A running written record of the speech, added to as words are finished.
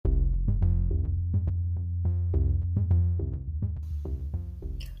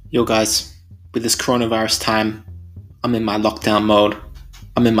Yo, guys, with this coronavirus time, I'm in my lockdown mode.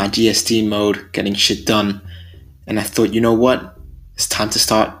 I'm in my GSD mode, getting shit done. And I thought, you know what? It's time to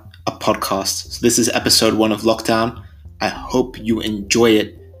start a podcast. So, this is episode 1 of Lockdown. I hope you enjoy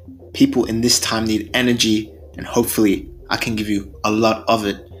it. People in this time need energy, and hopefully, I can give you a lot of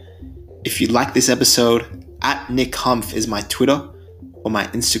it. If you like this episode, @NickHumph is my Twitter or my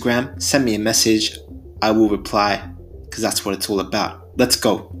Instagram. Send me a message. I will reply because that's what it's all about. Let's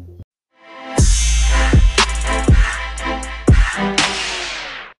go.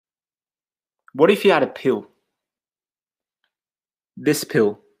 What if you had a pill? This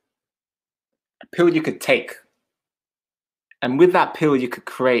pill. A pill you could take. And with that pill, you could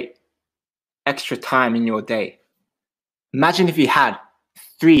create extra time in your day. Imagine if you had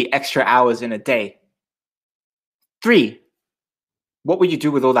 3 extra hours in a day. 3. What would you do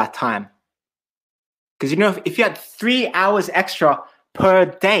with all that time? Because if you had 3 hours extra per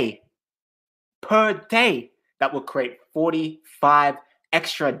day, that would create 45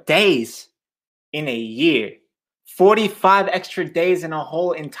 extra days in a year. 45 extra days in a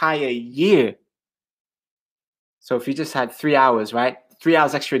whole entire year. So if you just had 3 hours, right? 3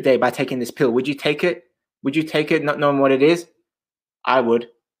 hours extra a day by taking this pill, would you take it? Would you take it not knowing what it is? I would.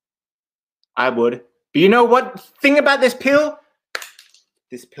 But you know what thing about this pill?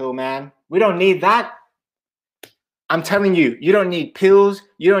 This pill, man, we don't need that. I'm telling you, you don't need pills.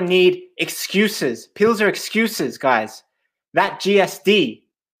 You don't need excuses. Pills are excuses, guys. That GSD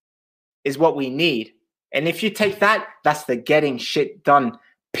is what we need. And if you take that, that's the getting shit done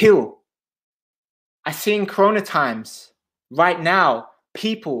pill. I see in Corona times, right now,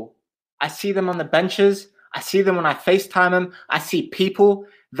 people, I see them on the benches. I see them when I FaceTime them. I see people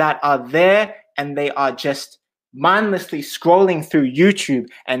that are there and they are just mindlessly scrolling through YouTube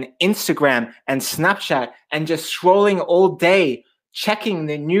and Instagram and Snapchat and just scrolling all day, checking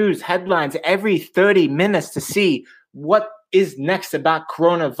the news headlines every 30 minutes to see what is next about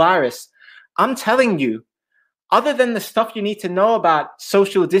coronavirus. I'm telling you, other than the stuff you need to know about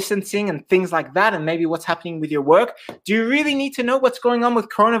social distancing and things like that, and maybe what's happening with your work, do you really need to know what's going on with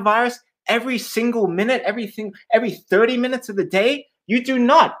coronavirus every single minute, every 30 minutes of the day? You do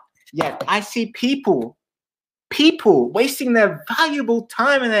not. Yet I see people wasting their valuable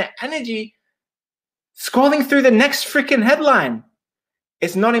time and their energy scrolling through the next freaking headline.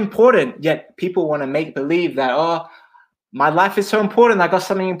 It's not important, yet people want to make believe that, oh, my life is so important. I got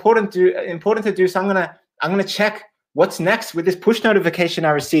something important to do, so I'm gonna check what's next with this push notification I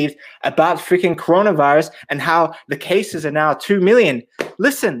received about freaking coronavirus and how the cases are now 2 million.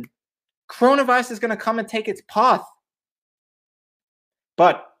 Listen, coronavirus is gonna come and take its path.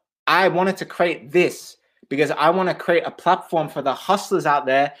 But I wanted to create this because I want to create a platform for the hustlers out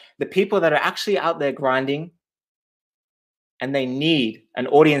there, the people that are actually out there grinding, and they need an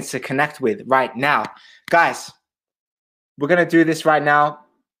audience to connect with right now. Guys, we're gonna do this right now.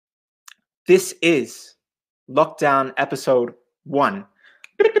 This is Lockdown episode 1.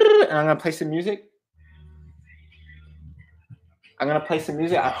 And I'm going to play some music.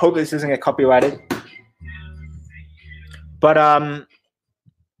 I hope this doesn't get copyrighted. But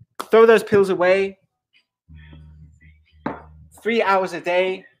throw those pills away. 3 hours a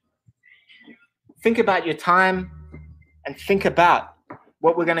day. Think about your time and think about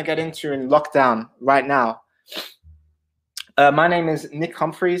what we're going to get into in lockdown right now. My name is Nick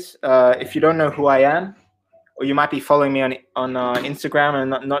Humphreys. If you don't know who I am, or you might be following me on Instagram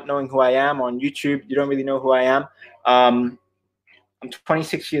and not knowing who I am, on YouTube, you don't really know who I am. I'm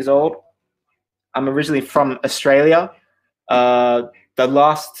 26 years old. I'm originally from Australia. The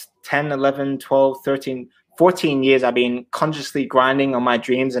last 10, 11, 12, 13, 14 years, I've been consciously grinding on my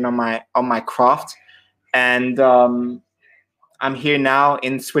dreams and on my craft. And I'm here now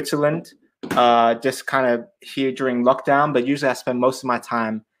in Switzerland, just kind of here during lockdown, but usually I spend most of my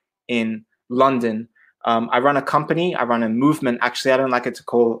time in London. I run a company. I run a movement. Actually, I don't like it to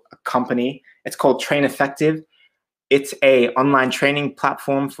call a company. It's called Train Effective. It's a online training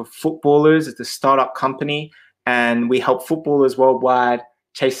platform for footballers. It's a startup company, and we help footballers worldwide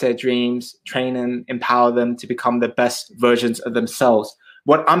chase their dreams, train them, empower them to become the best versions of themselves.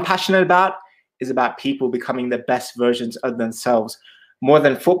 What I'm passionate about is about people becoming the best versions of themselves. More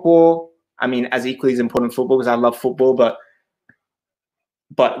than football, I mean, as equally as important football, because I love football, but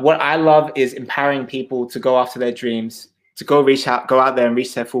what I love is empowering people to go after their dreams, to go out there and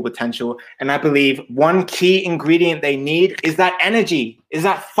reach their full potential. And I believe one key ingredient they need is that energy, is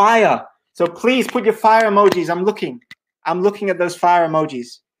that fire. So please put your fire emojis. I'm looking at those fire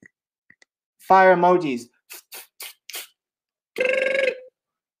emojis. Fire emojis.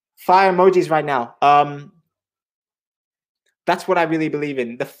 Fire emojis right now. That's what I really believe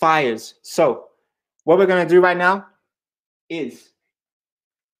in, the fires. So what we're going to do right now is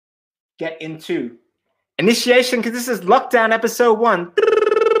get into initiation, because this is lockdown episode 1.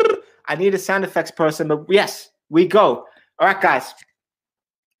 I need a sound effects person, but yes, we go. All right, guys.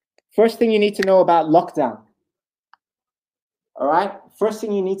 First thing you need to know about lockdown. All right? First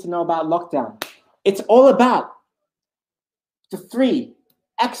thing you need to know about lockdown. It's all about the 3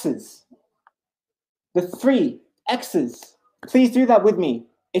 X's. The 3 X's. Please do that with me.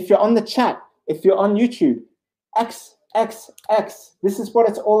 If you're on the chat, if you're on YouTube, X, X, X. This is what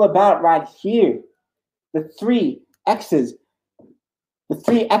it's all about right here. The 3 X's. The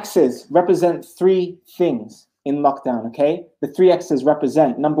 3 X's represent 3 things in lockdown, okay? The 3 X's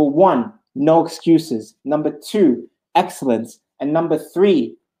represent, number 1, no excuses. Number 2, excellence. And number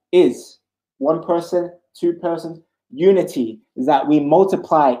 3 is 1 person, 2 persons. Unity is that we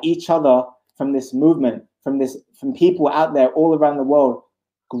multiply each other from this movement, from people out there all around the world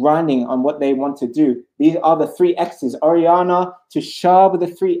grinding on what they want to do. These are the 3 X's. Oriana, Tushar with the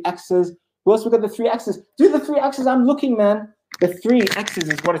 3 X's. Who else we got the 3 X's? Do the 3 X's. I'm looking, man. The 3 X's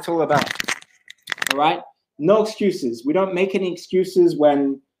is what it's all about. All right? No excuses. We don't make any excuses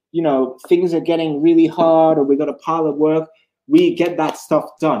when, you know, things are getting really hard or we got a pile of work. We get that stuff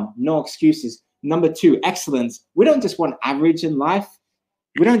done. No excuses. Number 2, excellence. We don't just want average in life.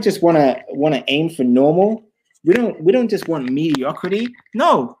 We don't just want to aim for normal. We don't just want mediocrity.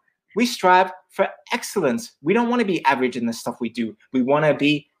 No, we strive for excellence. We don't want to be average in the stuff we do. We want to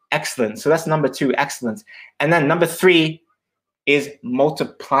be excellent. So that's number 2, excellence. And then number 3 is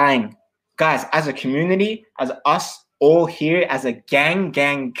multiplying. Guys, as a community, as us all here, as a gang,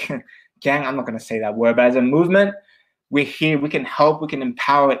 I'm not going to say that word, but as a movement, we're here, we can help, we can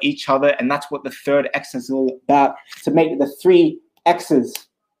empower each other. And that's what the 3rd X is all about, to make the 3 X's.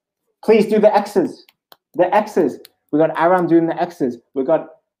 Please do the X's. The X's. We got Aram doing the X's. We got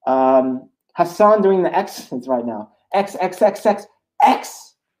Hassan doing the X's right now. X, X, X, X,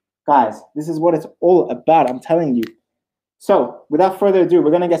 X. Guys, this is what it's all about. I'm telling you. So, without further ado, we're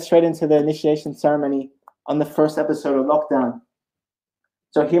going to get straight into the initiation ceremony on the first episode of Lockdown.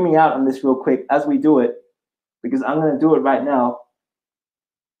 So, hear me out on this real quick as we do it, because I'm going to do it right now.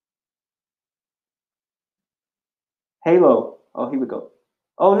 Halo. Oh, here we go.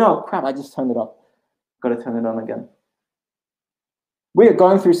 Oh, no, crap, I just turned it off. Got to turn it on again. We are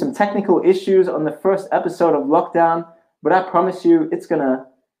going through some technical issues on the first episode of Lockdown, but I promise you it's gonna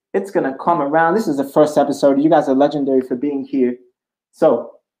come around. This is the first episode. You guys are legendary for being here.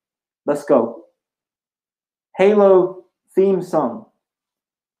 So, let's go. Halo theme song.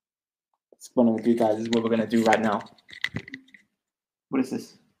 That's what I'm gonna do, guys. This is what we're gonna do right now. What is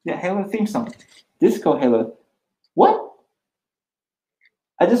this? Yeah, Halo theme song. Disco Halo. What?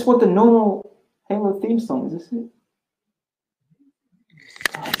 I just want the normal Halo theme song. Is this it?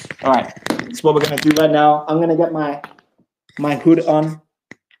 All right. That's what we're gonna do right now. I'm gonna get my hood on.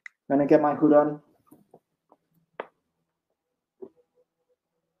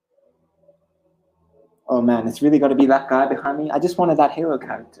 Oh man, it's really got to be that guy behind me. I just wanted that Halo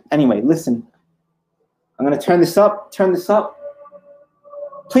character. Anyway, listen. I'm gonna turn this up.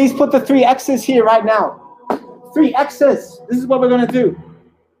 Please put the 3 X's here right now. 3 X's. This is what we're gonna do.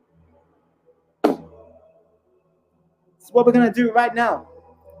 This is what we're gonna do right now.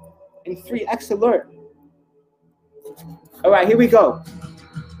 In 3 X alert. All right, here we go.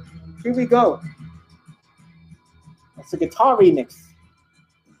 That's a guitar remix.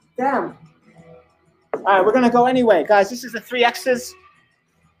 Damn. All right, we're going to go anyway. Guys, this is the 3 X's.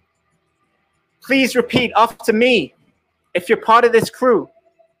 Please repeat after me. If you're part of this crew,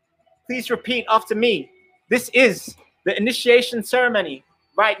 please repeat after me. This is the initiation ceremony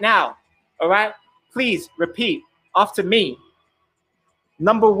right now. All right? Please repeat after me.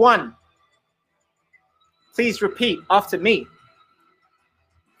 Number 1. Please repeat after me.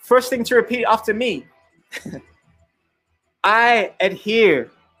 First thing to repeat after me. I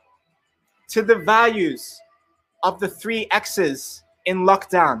adhere to the values of the 3 X's in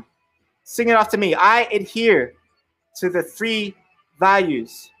lockdown. Sing it after me. I adhere to the 3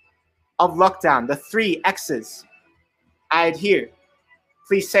 values of lockdown, the 3 X's. I adhere.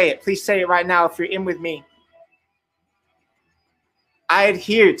 Please say it. Please say it right now if you're in with me. I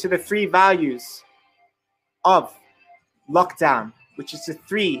adhere to the 3 values of lockdown, which is the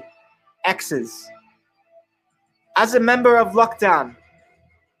 3 X's. As a member of lockdown,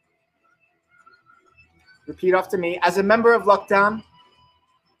 repeat after me. As a member of lockdown,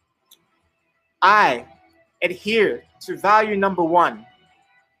 I adhere to value number 1.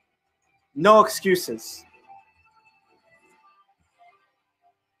 No excuses.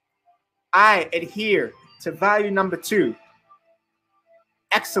 I adhere to value number 2.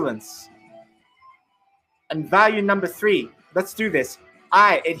 excellence. And value number 3, let's do this.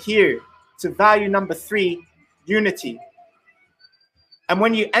 I adhere to value number 3, unity. And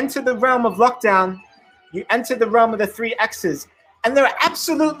when you enter the realm of lockdown, you enter the realm of the 3 X's. And there are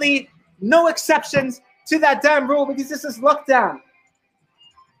absolutely no exceptions to that damn rule because this is lockdown.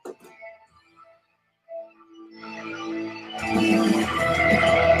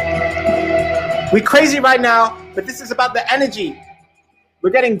 We're crazy right now, but this is about the energy. We're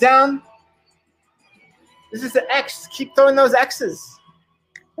getting down. This is the X. Keep throwing those X's.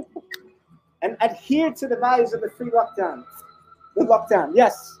 And adhere to the values of the 3 lockdown. The lockdown,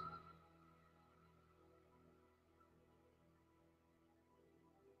 yes.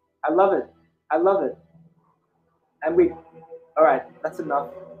 I love it. I love it. And all right, that's enough.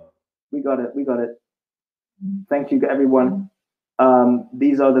 We got it. We got it. Thank you, everyone.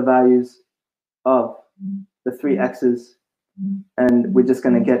 These are the values of the 3 X's. And we're just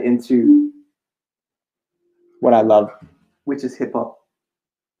going to get into what I love, which is hip hop.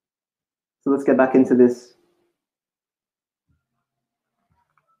 So let's get back into this.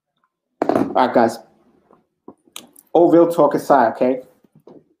 All right, guys. All real talk aside, okay?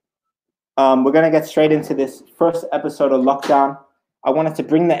 We're going to get straight into this first episode of Lockdown. I wanted to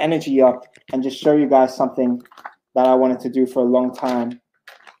bring the energy up and just show you guys something that I wanted to do for a long time.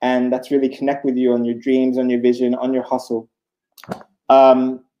 And that's really connect with you on your dreams, on your vision, on your hustle.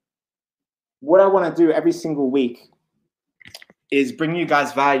 What I want to do every single week is bring you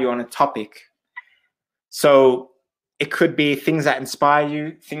guys value on a topic. So it could be things that inspire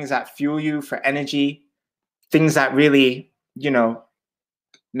you, things that fuel you for energy, things that really,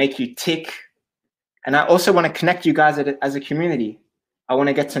 make you tick. And I also want to connect you guys as a community. I want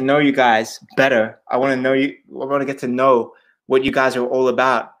to get to know you guys better. I want to get to know what you guys are all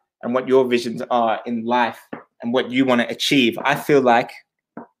about and what your visions are in life and what you want to achieve. I feel like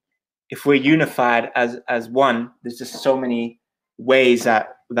if we're unified as one, there's just so many ways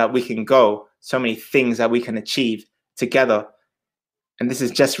that we can go, so many things that we can achieve together. And this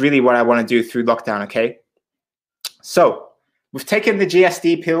is just really what I want to do through lockdown, okay? So we've taken the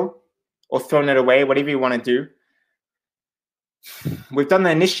GSD pill or thrown it away, whatever you want to do. We've done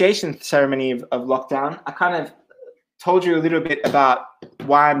the initiation ceremony of lockdown. I kind of told you a little bit about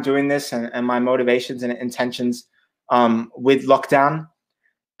why I'm doing this and my motivations and intentions with lockdown.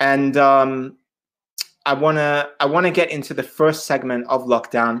 And I wanna get into the first segment of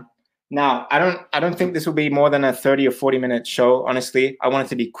lockdown. Now, I don't think this will be more than a 30 or 40-minute show, honestly. I want it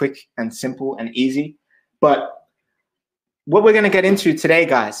to be quick and simple and easy. But what we're gonna get into today,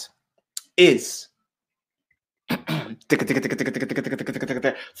 guys, is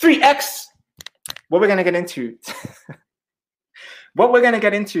 3X. What we're gonna get into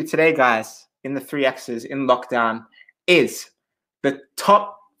today, guys, in the 3X's in lockdown is the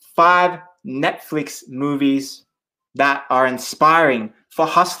top 5 Netflix movies that are inspiring for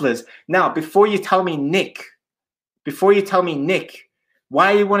hustlers. Now, before you tell me, Nick,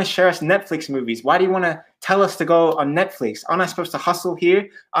 why do you want to share us Netflix movies? Why do you want to tell us to go on Netflix? Aren't I supposed to hustle here?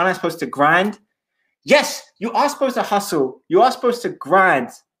 Aren't I supposed to grind? Yes, you are supposed to hustle. You are supposed to grind.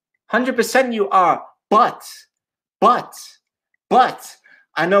 100% you are. But,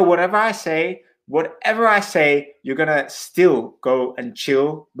 I know whatever I say, you're going to still go and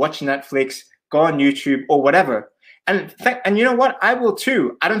chill, watch Netflix, go on YouTube or whatever. And you know what? I will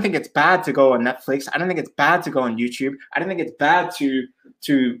too. I don't think it's bad to go on Netflix. I don't think it's bad to go on YouTube. I don't think it's bad to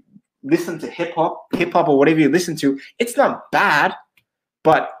listen to hip hop or whatever you listen to. It's not bad,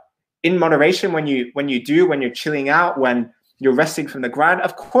 but in moderation, when you're chilling out, when you're resting from the grind,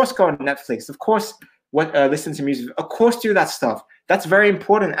 of course go on Netflix. Of course, listen to music. Of course, do that stuff. That's very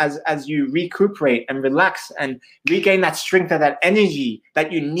important as you recuperate and relax and regain that strength and that energy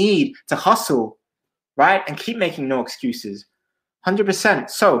that you need to hustle, right? And keep making no excuses. 100%.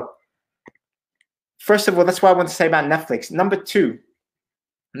 So, first of all, that's what I want to say about Netflix. Number two,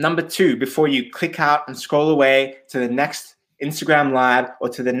 before you click out and scroll away to the next Instagram live or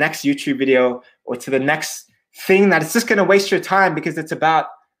to the next YouTube video or to the next thing that is just going to waste your time because it's about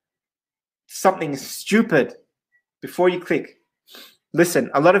something stupid, before you click, listen,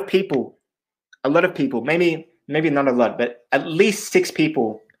 a lot of people, maybe not a lot, but at least 6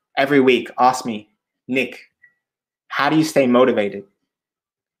 people every week ask me, Nick, how do you stay motivated?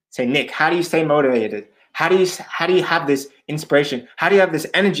 Say, Nick, how do you stay motivated? How do you have this inspiration? How do you have this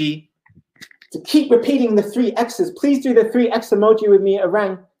energy to keep repeating the 3 X's? Please do the 3X emoji with me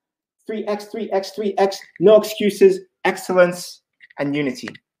around 3X, 3X, 3X, no excuses, excellence, and unity.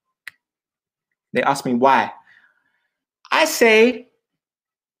 They ask me why. I say,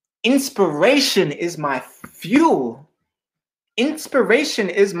 inspiration is my fuel. Inspiration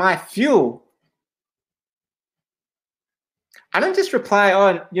is my fuel. I don't just reply,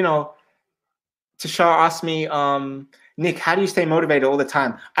 oh, Tashar asked me, Nick, how do you stay motivated all the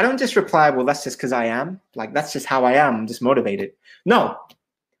time? I don't just reply, well, that's just because I am. Like, that's just how I am. I'm just motivated. No.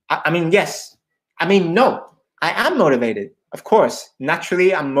 I mean, yes. I mean, no. I am motivated. Of course.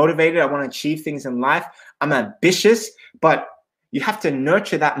 Naturally, I'm motivated. I want to achieve things in life. I'm ambitious, but you have to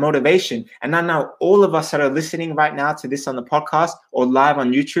nurture that motivation. And I know all of us that are listening right now to this on the podcast or live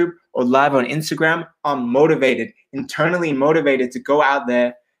on YouTube or live on Instagram are motivated, internally motivated to go out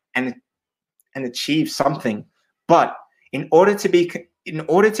there and achieve something. But in order to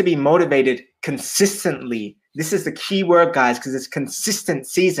be motivated consistently, this is the key word, guys, because it's consistent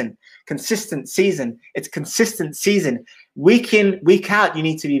season. It's consistent season. Week in, week out, you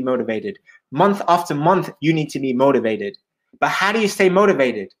need to be motivated. Month after month, you need to be motivated. But how do you stay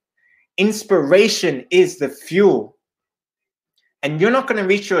motivated? Inspiration is the fuel. And you're not going to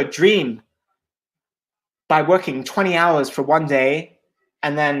reach your dream by working 20 hours for one day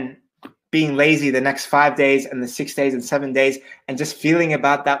and then being lazy the next 5 days and the 6 days and 7 days and just feeling great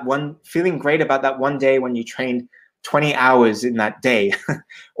about that one day when you trained 20 hours in that day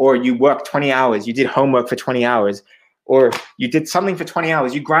or you worked 20 hours, you did homework for 20 hours or you did something for 20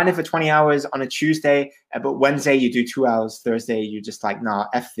 hours, you grinded for 20 hours on a Tuesday, but Wednesday you do 2 hours, Thursday you're just like, nah,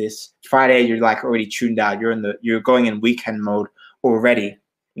 F this. Friday you're like already tuned out, you're going in weekend mode already.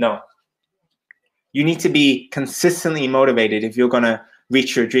 No. You need to be consistently motivated if you're going to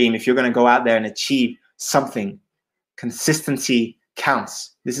reach your dream, if you're going to go out there and achieve something. Consistency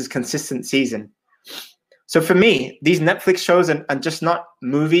counts. This is consistent season. So for me, these Netflix shows are just not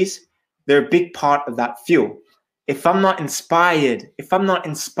movies. They're a big part of that fuel. If I'm not inspired,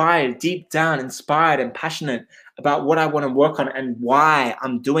 deep down inspired and passionate about what I want to work on and why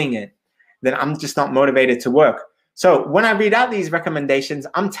I'm doing it, then I'm just not motivated to work. So when I read out these recommendations,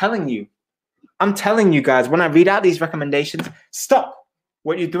 I'm telling you guys, when I read out these recommendations, stop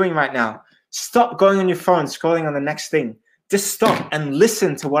what you're doing right now. Stop going on your phone, scrolling on the next thing. Just stop and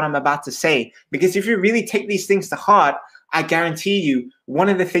listen to what I'm about to say. Because if you really take these things to heart, I guarantee you, one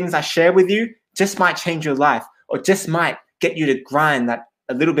of the things I share with you just might change your life or just might get you to grind that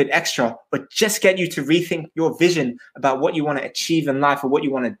a little bit extra, or just get you to rethink your vision about what you want to achieve in life or what you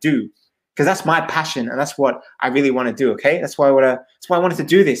want to do. Because that's my passion and that's what I really want to do, okay? That's why I wanted to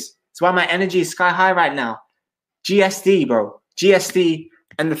do this. That's why my energy is sky high right now. GSD, bro. GSD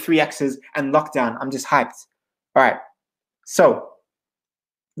and the 3Xs and lockdown. I'm just hyped. All right. So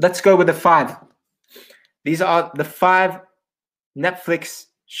let's go with the 5. These are the 5 Netflix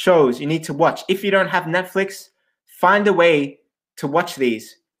shows you need to watch. If you don't have Netflix, find a way to watch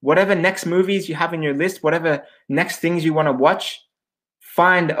these. Whatever next movies you have in your list, whatever next things you want to watch,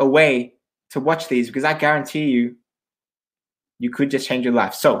 find a way to watch these because I guarantee you could just change your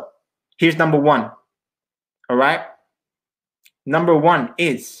life. So here's number 1. All right. Number 1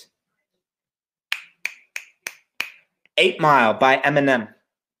 is 8 Mile by Eminem,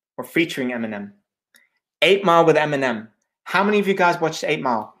 or featuring Eminem. 8 Mile with Eminem. How many of you guys watched 8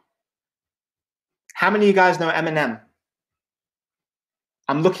 Mile? How many of you guys know Eminem?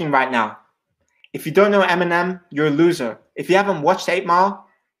 I'm looking right now. If you don't know Eminem, you're a loser. If you haven't watched 8 Mile,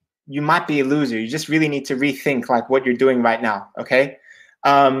 you might be a loser. You just really need to rethink like what you're doing right now, okay?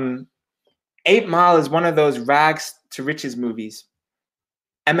 8 Mile is one of those rags to riches movies.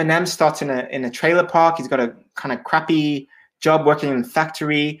 Eminem starts in a trailer park. He's got a kind of crappy job working in a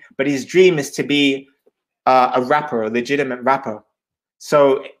factory, but his dream is to be a rapper, a legitimate rapper.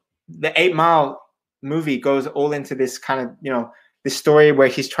 So the 8 Mile movie goes all into this kind of, this story where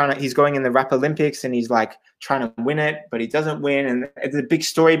he's going in the Rap Olympics and he's like trying to win it, but he doesn't win. And there's a big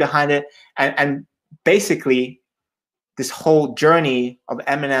story behind it. And basically this whole journey of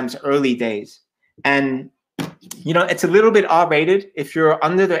Eminem's early days. And it's a little bit R-rated. If you're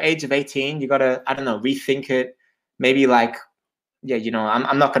under the age of 18, you gotta, I don't know, rethink it. Maybe like,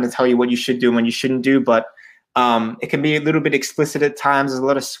 I'm not gonna tell you what you should do and what you shouldn't do, but it can be a little bit explicit at times. There's a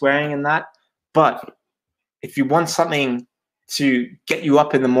lot of swearing in that. But if you want something to get you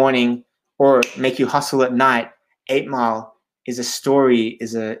up in the morning or make you hustle at night, 8 Mile is a story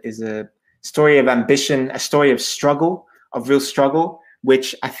of ambition, a story of struggle, of real struggle,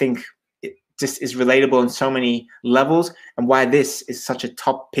 which I think just is relatable on so many levels, and why this is such a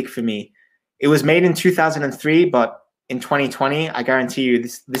top pick for me. It was made in 2003, but in 2020, I guarantee you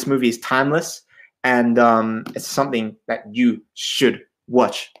this movie is timeless, and it's something that you should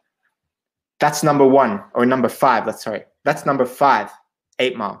watch. That's number 1, or number 5. That's number 5,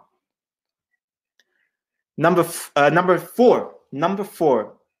 8 Mile. Number 4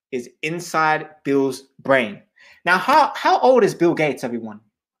 is Inside Bill's Brain. Now, how old is Bill Gates, everyone?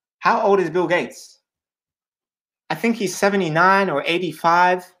 How old is Bill Gates? I think he's 79 or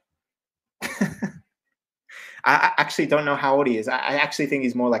 85. I actually don't know how old he is. I actually think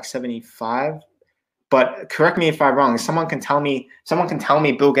he's more like 75. But correct me if I'm wrong. If someone can tell me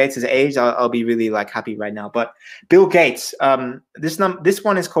Bill Gates' age, I'll be really like happy right now. But Bill Gates, this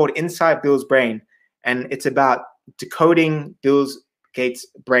one is called Inside Bill's Brain, and it's about decoding Bill Gates'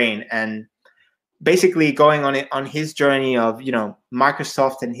 brain and basically going on his journey of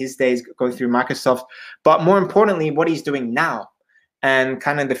Microsoft and his days going through Microsoft, but more importantly, what he's doing now and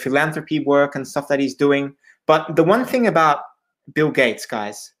kind of the philanthropy work and stuff that he's doing. But the one thing about Bill Gates,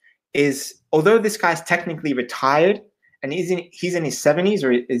 guys, is although this guy's technically retired and he's in his 70s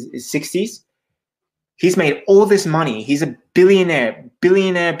or his 60s, he's made all this money. He's a billionaire,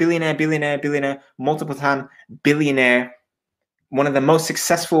 multiple time billionaire, one of the most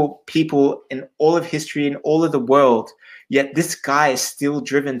successful people in all of history, in all of the world. Yet this guy is still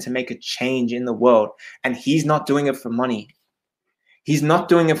driven to make a change in the world. And he's not doing it for money. He's not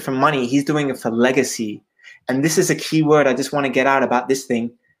doing it for money. He's doing it for legacy. And this is a key word I just want to get out about this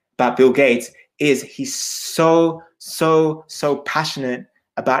thing, about Bill Gates, is he's so passionate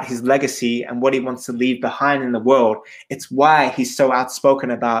about his legacy and what he wants to leave behind in the world. It's why he's so outspoken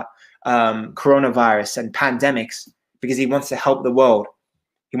about coronavirus and pandemics, because he wants to help the world.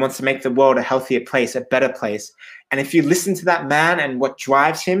 He wants to make the world a healthier place, a better place. And if you listen to that man and what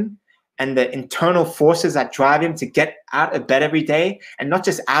drives him and the internal forces that drive him to get out of bed every day, and not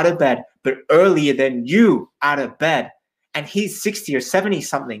just out of bed, but earlier than you out of bed, and he's 60 or 70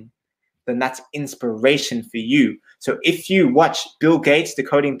 something, then that's inspiration for you. So if you watch Bill Gates,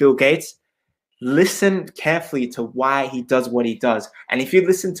 Decoding Bill Gates, listen carefully to why he does what he does. And if you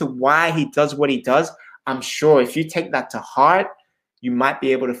listen to why he does what he does, I'm sure if you take that to heart, you might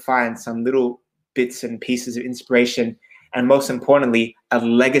be able to find some little bits and pieces of inspiration, and most importantly, a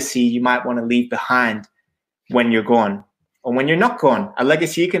legacy you might want to leave behind when you're gone or when you're not gone. A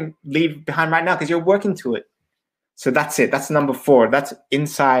legacy you can leave behind right now because you're working to it. So that's it. That's number 4. That's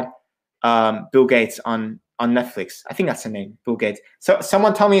Inside Bill Gates on Netflix. I think that's the name, Bill Gates. So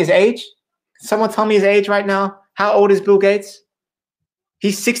someone tell me his age. Someone tell me his age right now. How old is Bill Gates?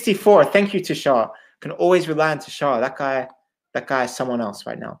 He's 64. Thank you, Tushar. Can always rely on Tushar. That guy is someone else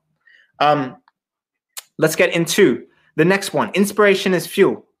right now. Let's get into the next one. Inspiration is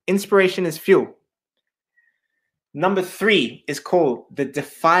fuel. Inspiration is fuel. Number 3 is called The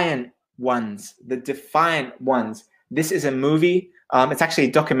Defiant Ones. The Defiant Ones. This is a movie. It's actually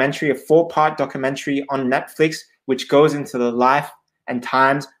a documentary, a 4-part documentary on Netflix, which goes into the life and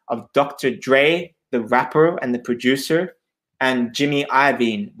times of Dr. Dre, the rapper and the producer, and Jimmy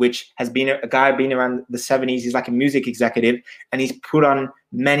Iovine, which has been a guy been around the 70s. He's like a music executive, and he's put on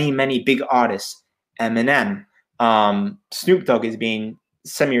many big artists. Eminem, Snoop Dogg is being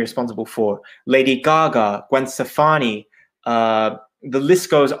semi-responsible for, Lady Gaga, Gwen Stefani. The list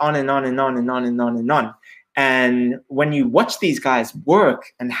goes on and on and on and on and on and on. And when you watch these guys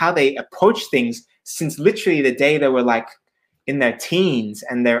work and how they approach things since literally the day they were like in their teens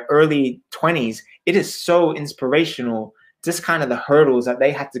and their early 20s, it is so inspirational. Just kind of the hurdles that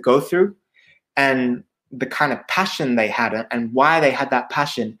they had to go through and the kind of passion they had and why they had that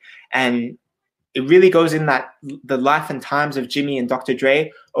passion. And it really goes in that the life and times of Jimmy and Dr.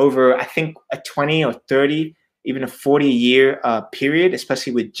 Dre over, I think, a 20 or 30, even a 40-year period,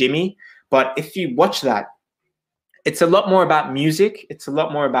 especially with Jimmy. But if you watch that, it's a lot more about music. It's a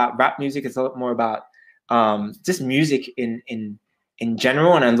lot more about rap music. It's a lot more about just music in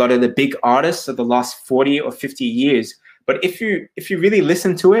general, and a lot of the big artists of the last 40 or 50 years. But if you really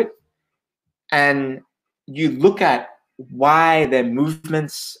listen to it and you look at why their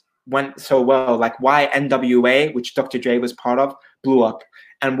movements went so well, like why NWA, which Dr. Dre was part of, blew up,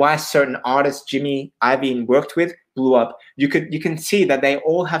 and why certain artists Jimmy Iovine worked with blew up, you can see that they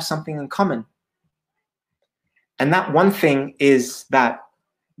all have something in common. And that one thing is that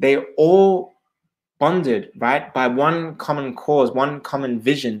they all bonded, right, by one common cause, one common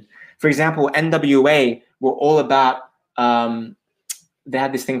vision. For example, NWA were all about, they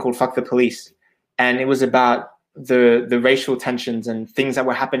had this thing called Fuck the Police. And it was about the racial tensions and things that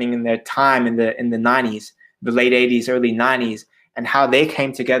were happening in their time in the 90s, the late 80s, early 90s, and how they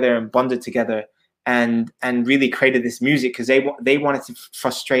came together and bonded together and really created this music because they wanted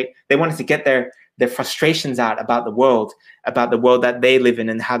to get their frustrations out about the world that they live in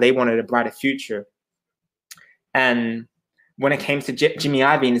and how they wanted a brighter future. And when it came to Jimmy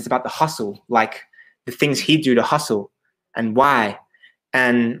Iovine, it's about the hustle, like the things he'd do to hustle and why.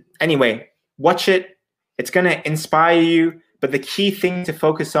 And anyway, watch it. It's going to inspire you. But the key thing to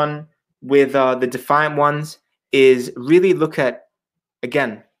focus on with the Defiant Ones is really look at,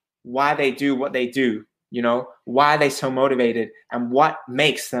 again, why they do what they do, you know, why they're so motivated, and what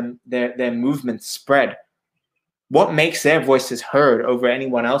makes them their movements spread. What makes their voices heard over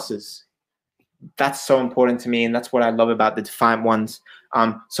anyone else's? That's so important to me, and that's what I love about the Defiant Ones.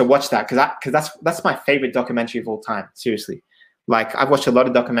 So watch that, because that's my favorite documentary of all time. Seriously, like I've watched a lot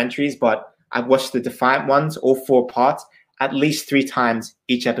of documentaries, but I've watched the Defiant Ones, all 4 parts, at least 3 times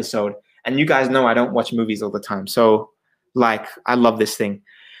each episode. And you guys know I don't watch movies all the time, so like I love this thing.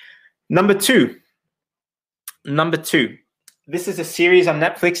 Number two. This is a series on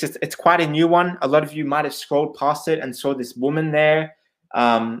Netflix. It's quite a new one. A lot of you might have scrolled past it and saw this woman there.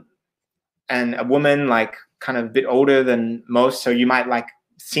 And a woman like kind of a bit older than most, so you might like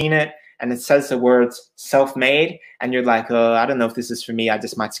seen it, and it says the words self-made, and you're like, I don't know if this is for me, I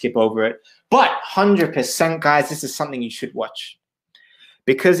just might skip over it. But 100%, guys, this is something you should watch,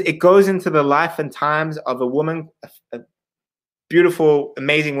 because it goes into the life and times of a woman, a beautiful,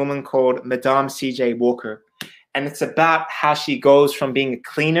 amazing woman called Madame C.J. Walker. And it's about how she goes from being a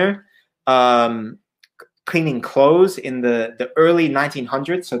cleaner, cleaning clothes in the early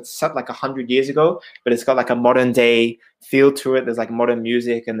 1900s, so it's set like 100 years ago, but it's got like a modern day feel to it. There's like modern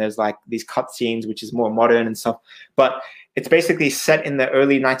music, and there's like these cut scenes, which is more modern and stuff. But it's basically set in the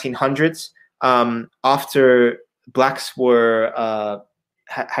early 1900s, after blacks were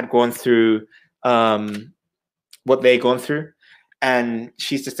had gone through what they'd gone through, and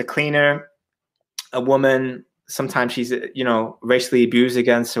she's just a cleaner, a woman. Sometimes she's, you know, racially abused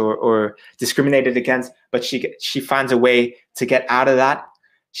against or discriminated against, but she finds a way to get out of that.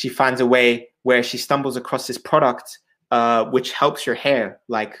 She finds a way where she stumbles across this product which helps your hair,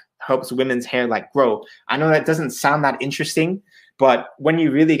 like helps women's hair like grow. I know that doesn't sound that interesting, but when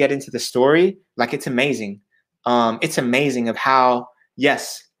you really get into the story, like it's amazing. It's amazing of how,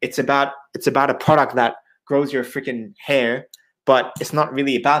 yes, it's about a product that grows your freaking hair. But it's not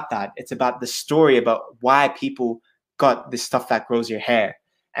really about that. It's about the story about why people got this stuff that grows your hair.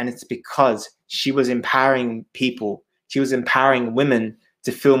 And it's because she was empowering people. She was empowering women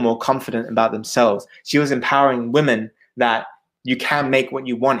to feel more confident about themselves. She was empowering women that you can make what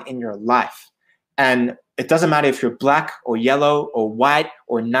you want in your life. And it doesn't matter if you're black or yellow or white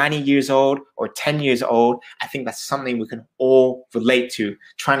or 90 years old or 10 years old. I think that's something we can all relate to,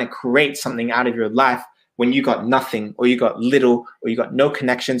 trying to create something out of your life when you got nothing, or you got little, or you got no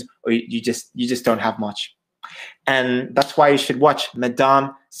connections, or you just don't have much. And that's why you should watch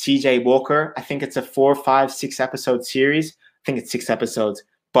Madame C.J. Walker. I think it's a 4, 5, 6 episode series. I think it's 6 episodes.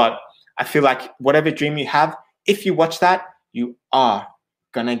 But I feel like whatever dream you have, if you watch that, you are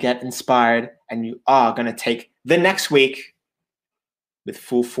gonna get inspired, and you are gonna take the next week with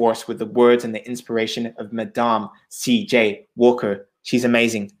full force with the words and the inspiration of Madame C.J. Walker. She's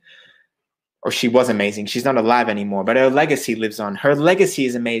amazing. Or she was amazing. She's not alive anymore, but her legacy lives on. Her legacy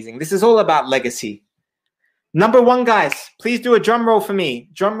is amazing. This is all about legacy. Number 1, guys, please do a drum roll for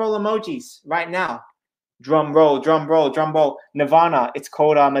me. Drum roll emojis right now. Drum roll, drum roll, drum roll. Nirvana. It's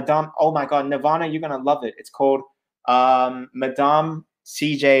called Madame. Oh my God, Nirvana, you're going to love it. It's called Madame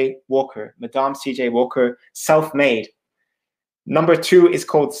C.J. Walker. Madame C.J. Walker, Self-Made. Number 2 is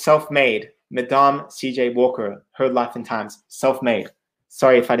called Self-Made. Madame C.J. Walker, Her Life and Times. Self-Made.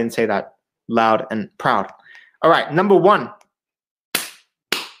 Sorry if I didn't say that loud and proud. All right, number 1.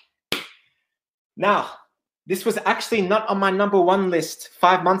 Now, this was actually not on my number 1 list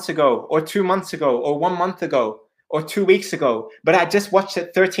 5 months ago, or 2 months ago, or 1 month ago, or 2 weeks ago, but I just watched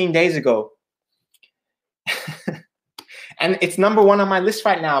it 13 days ago. And it's number 1 on my list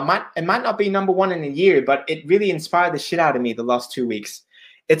right now. It might not be number 1 in a year, but it really inspired the shit out of me the last 2 weeks.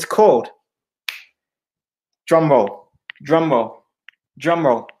 It's called, drum roll, drum roll, drum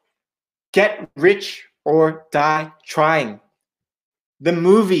roll, Get Rich or Die Trying. The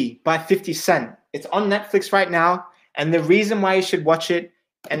movie by 50 Cent. It's on Netflix right now. And the reason why you should watch it,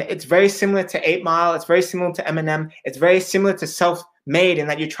 and it's very similar to 8 Mile. It's very similar to Eminem. It's very similar to Self-Made in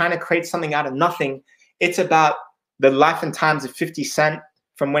that you're trying to create something out of nothing. It's about the life and times of 50 Cent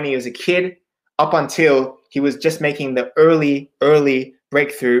from when he was a kid up until he was just making the early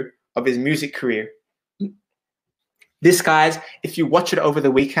breakthrough of his music career. This, guys, if you watch it over the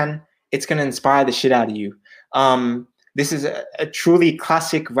weekend, it's going to inspire the shit out of you. This is a truly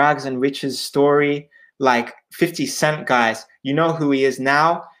classic rags and riches story. Like 50 Cent, guys, you know who he is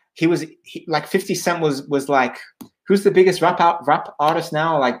now. Like 50 Cent was like, who's the biggest rap artist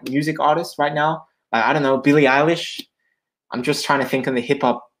now? Like music artist right now? I don't know, Billie Eilish. I'm just trying to think in the hip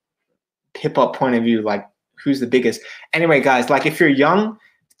hop point of view, like who's the biggest. Anyway, guys, like if you're young,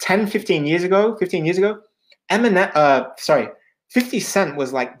 15 years ago, Eminem, 50 Cent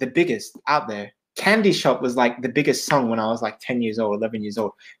was like the biggest out there. Candy Shop was like the biggest song when I was like 10 years old, 11 years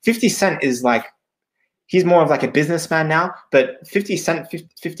old. 50 Cent is like, he's more of like a businessman now, but 50 Cent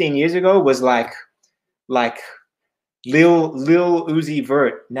 15 years ago was like Lil Uzi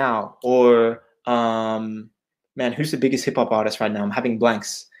Vert now, or man, who's the biggest hip hop artist right now? I'm having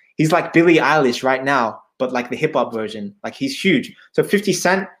blanks. He's like Billie Eilish right now, but like the hip hop version. Like he's huge. So 50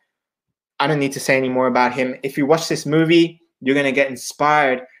 Cent, I don't need to say any more about him. If you watch this movie, you're gonna get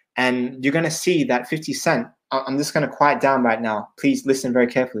inspired, and you're gonna see that 50 Cent. I'm just gonna quiet down right now. Please listen very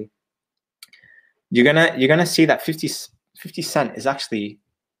carefully. You're gonna see that 50 Cent is actually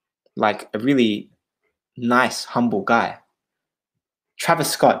like a really nice, humble guy. Travis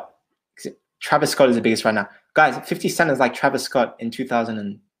Scott. Travis Scott is the biggest right now. Guys, 50 Cent is like Travis Scott in 2000.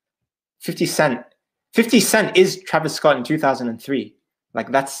 And 50 Cent is Travis Scott in 2003.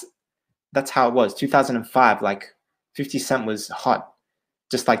 Like that's how it was. 2005, like 50 Cent was hot,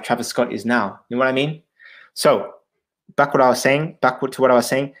 just like Travis Scott is now. You know what I mean? So back to what I was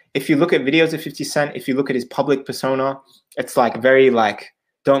saying. If you look at videos of 50 Cent, if you look at his public persona, it's like very like,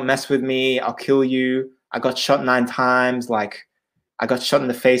 don't mess with me, I'll kill you. I got shot 9 times. Like I got shot in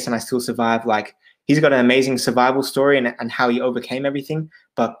the face and I still survived. Like he's got an amazing survival story and how he overcame everything.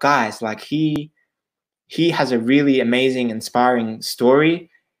 But guys, like he has a really amazing, inspiring story.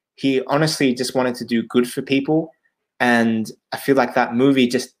 He honestly just wanted to do good for people. And I feel like that movie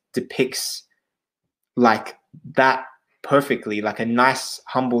just depicts like that perfectly, like a nice,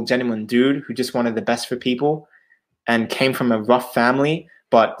 humble, genuine dude who just wanted the best for people and came from a rough family,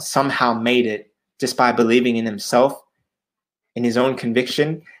 but somehow made it just by believing in himself, in his own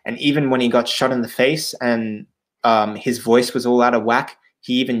conviction. And even when he got shot in the face and his voice was all out of whack,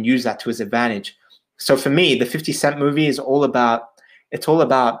 he even used that to his advantage. So for me, the 50 Cent movie is all about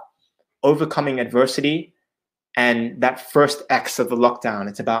overcoming adversity and that first X of the lockdown.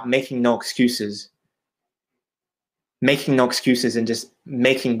 It's about making no excuses and just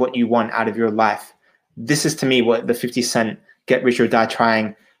making what you want out of your life. This is to me what the 50 Cent Get Rich or Die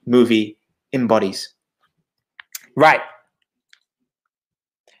Trying movie embodies. Right.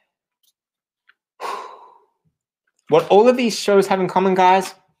 What all of these shows have in common,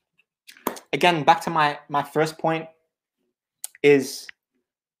 guys, again, back to my first point, is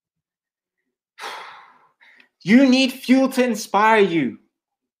you need fuel to inspire you.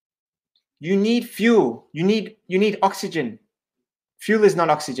 You need fuel. You need oxygen. Fuel is not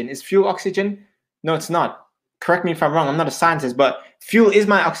oxygen. Is fuel oxygen? No, it's not. Correct me if I'm wrong. I'm not a scientist, but fuel is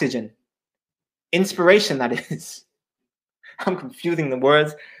my oxygen. Inspiration, that is. I'm confusing the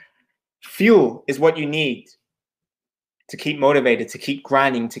words. Fuel is what you need to keep motivated, to keep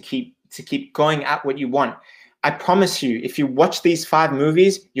grinding, to keep going at what you want. I promise you, if you watch these 5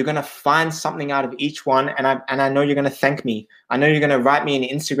 movies, you're gonna find something out of each one, and I know you're gonna thank me. I know you're gonna write me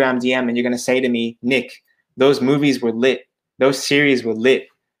an Instagram DM and you're gonna say to me, Nick, those movies were lit. Those series were lit.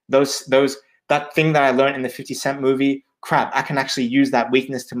 That thing that I learned in the 50 Cent movie, crap, I can actually use that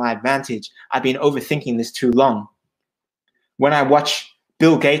weakness to my advantage. I've been overthinking this too long. When I watch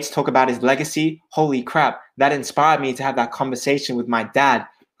Bill Gates talk about his legacy, holy crap, that inspired me to have that conversation with my dad,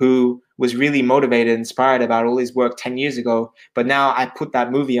 who was really motivated, inspired about all his work 10 years ago. But now I put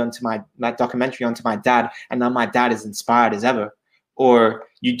that movie onto that documentary onto my dad, and now my dad is inspired as ever. Or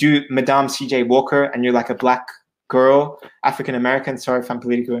you do Madame C.J. Walker, and you're like a black girl, African American. Sorry if I'm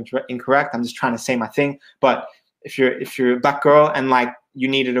politically incorrect. I'm just trying to say my thing. But if you're a black girl and like you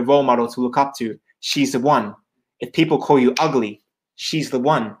needed a role model to look up to, she's the one. If people call you ugly, she's the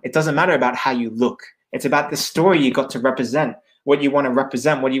one. It doesn't matter about how you look. It's about the story you got to represent, what you want to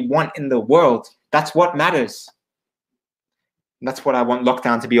represent, what you want in the world. That's what matters. And that's what I want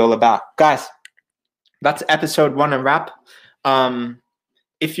lockdown to be all about. Guys, that's episode 1 and wrap.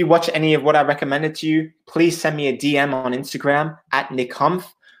 If you watch any of what I recommended to you, please send me a DM on Instagram at Nick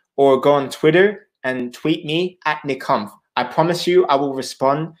Humph, or go on Twitter and tweet me at Nick Humph. I promise you I will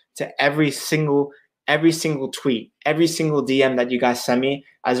respond to every single tweet, every single DM that you guys send me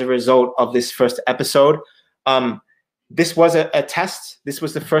as a result of this first episode. This was a test. This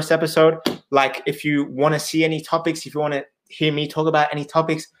was the first episode. Like, if you want to see any topics, if you want to hear me talk about any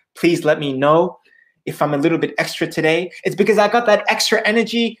topics, please let me know. If I'm a little bit extra today, it's because I got that extra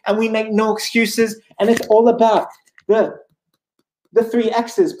energy and we make no excuses. And it's all about the 3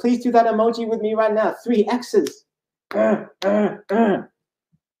 X's. Please do that emoji with me right now. 3 X's. I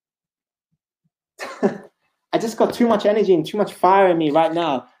just got too much energy and too much fire in me right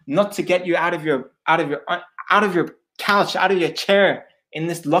now, not to get you out of your couch, out of your chair in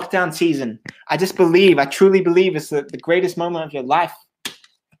this lockdown season. I truly believe it's the greatest moment of your life,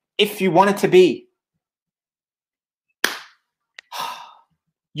 if you want it to be.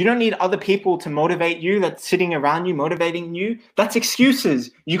 You don't need other people to motivate you that's sitting around you, motivating you. That's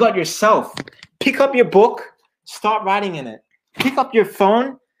excuses. You got yourself. Pick up your book, start writing in it. Pick up your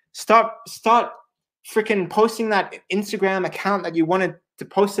phone, start freaking posting that Instagram account that you wanted to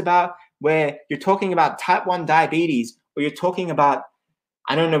post about, where you're talking about type 1 diabetes, or you're talking about,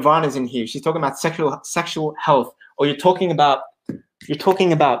 I know Nirvana's in here, she's talking about sexual health, or you're talking about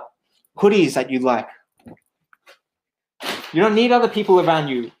hoodies that you like. You don't need other people around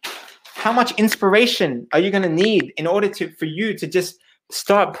you. How much inspiration are you going to need in order for you to just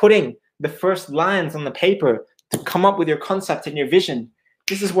start putting the first lines on the paper to come up with your concept and your vision?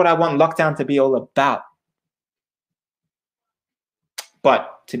 This is what I want lockdown to be all about.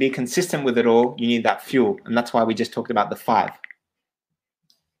 But to be consistent with it all, you need that fuel. And that's why we just talked about the 5.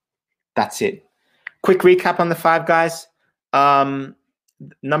 That's it. Quick recap on the 5, guys.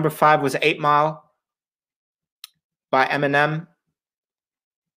 Number 5 was 8 Mile by Eminem.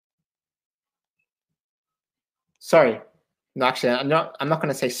 Sorry. No, actually, I'm not going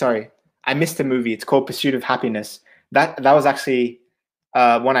to say sorry. I missed a movie. It's called Pursuit of Happiness. That was actually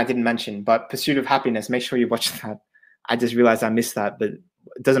one I didn't mention, but Pursuit of Happiness, make sure you watch that. I just realized I missed that, but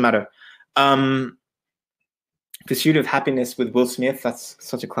it doesn't matter. Pursuit of Happiness with Will Smith. That's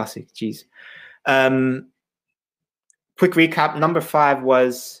such a classic. Jeez. Quick recap. Number 5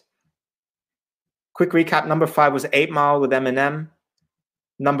 was 8 Mile with Eminem.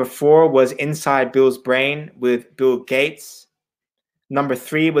 Number 4 was Inside Bill's Brain with Bill Gates. Number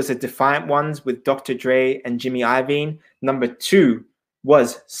 3 was The Defiant Ones with Dr. Dre and Jimmy Iovine. Number 2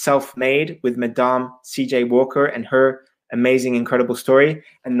 was Self-Made with Madame C.J. Walker and her amazing, incredible story.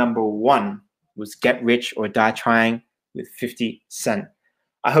 And number 1 was Get Rich or Die Trying with 50 Cent.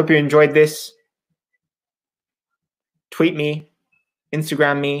 I hope you enjoyed this. Tweet me,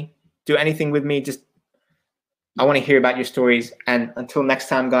 Instagram me, do anything with me. I want to hear about your stories. And until next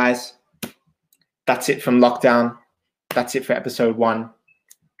time, guys, that's it from lockdown. That's it for episode 1.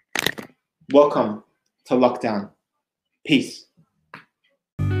 Welcome to lockdown. Peace.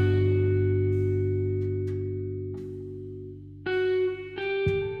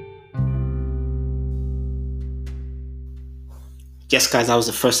 Yes, guys, that was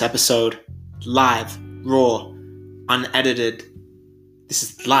the first episode. Live, raw, unedited. This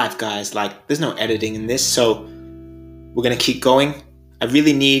is live, guys. Like, there's no editing in this, so we're going to keep going. I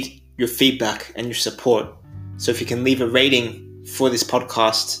really need your feedback and your support. So if you can leave a rating for this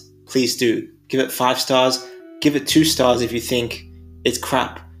podcast, please do. Give it 5 stars. Give it 2 stars if you think it's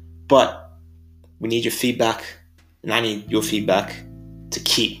crap. But we need your feedback, and I need your feedback to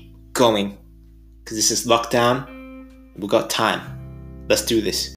keep going. Because this is lockdown. We've got time. Let's do this.